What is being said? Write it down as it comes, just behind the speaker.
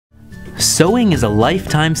Sewing is a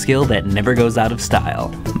lifetime skill that never goes out of style.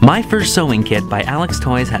 My First Sewing Kit by Alex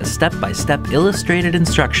Toys has step-by-step illustrated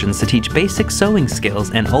instructions to teach basic sewing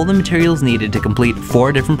skills and all the materials needed to complete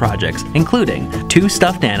 4 different projects, including 2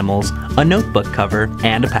 stuffed animals, a notebook cover,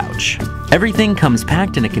 and a pouch. Everything comes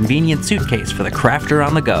packed in a convenient suitcase for the crafter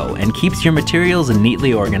on the go and keeps your materials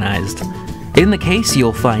neatly organized. In the case,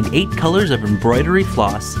 you'll find 8 colors of embroidery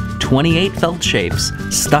floss, 28 felt shapes,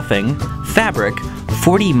 stuffing, fabric,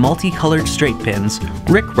 40 multicolored straight pins,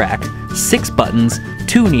 rickrack, 6 buttons,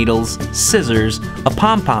 2 needles, scissors, a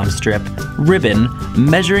pom-pom strip, ribbon,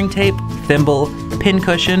 measuring tape, thimble,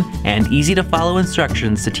 pincushion, and easy-to-follow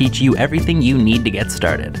instructions to teach you everything you need to get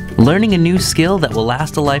started. Learning a new skill that will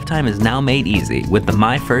last a lifetime is now made easy with the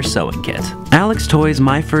My First Sewing Kit. Alex Toys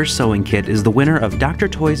My First Sewing Kit is the winner of Dr.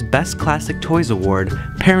 Toys Best Classic Toys Award,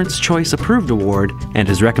 Parents' Choice Approved Award, and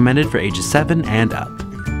is recommended for ages 7 and up.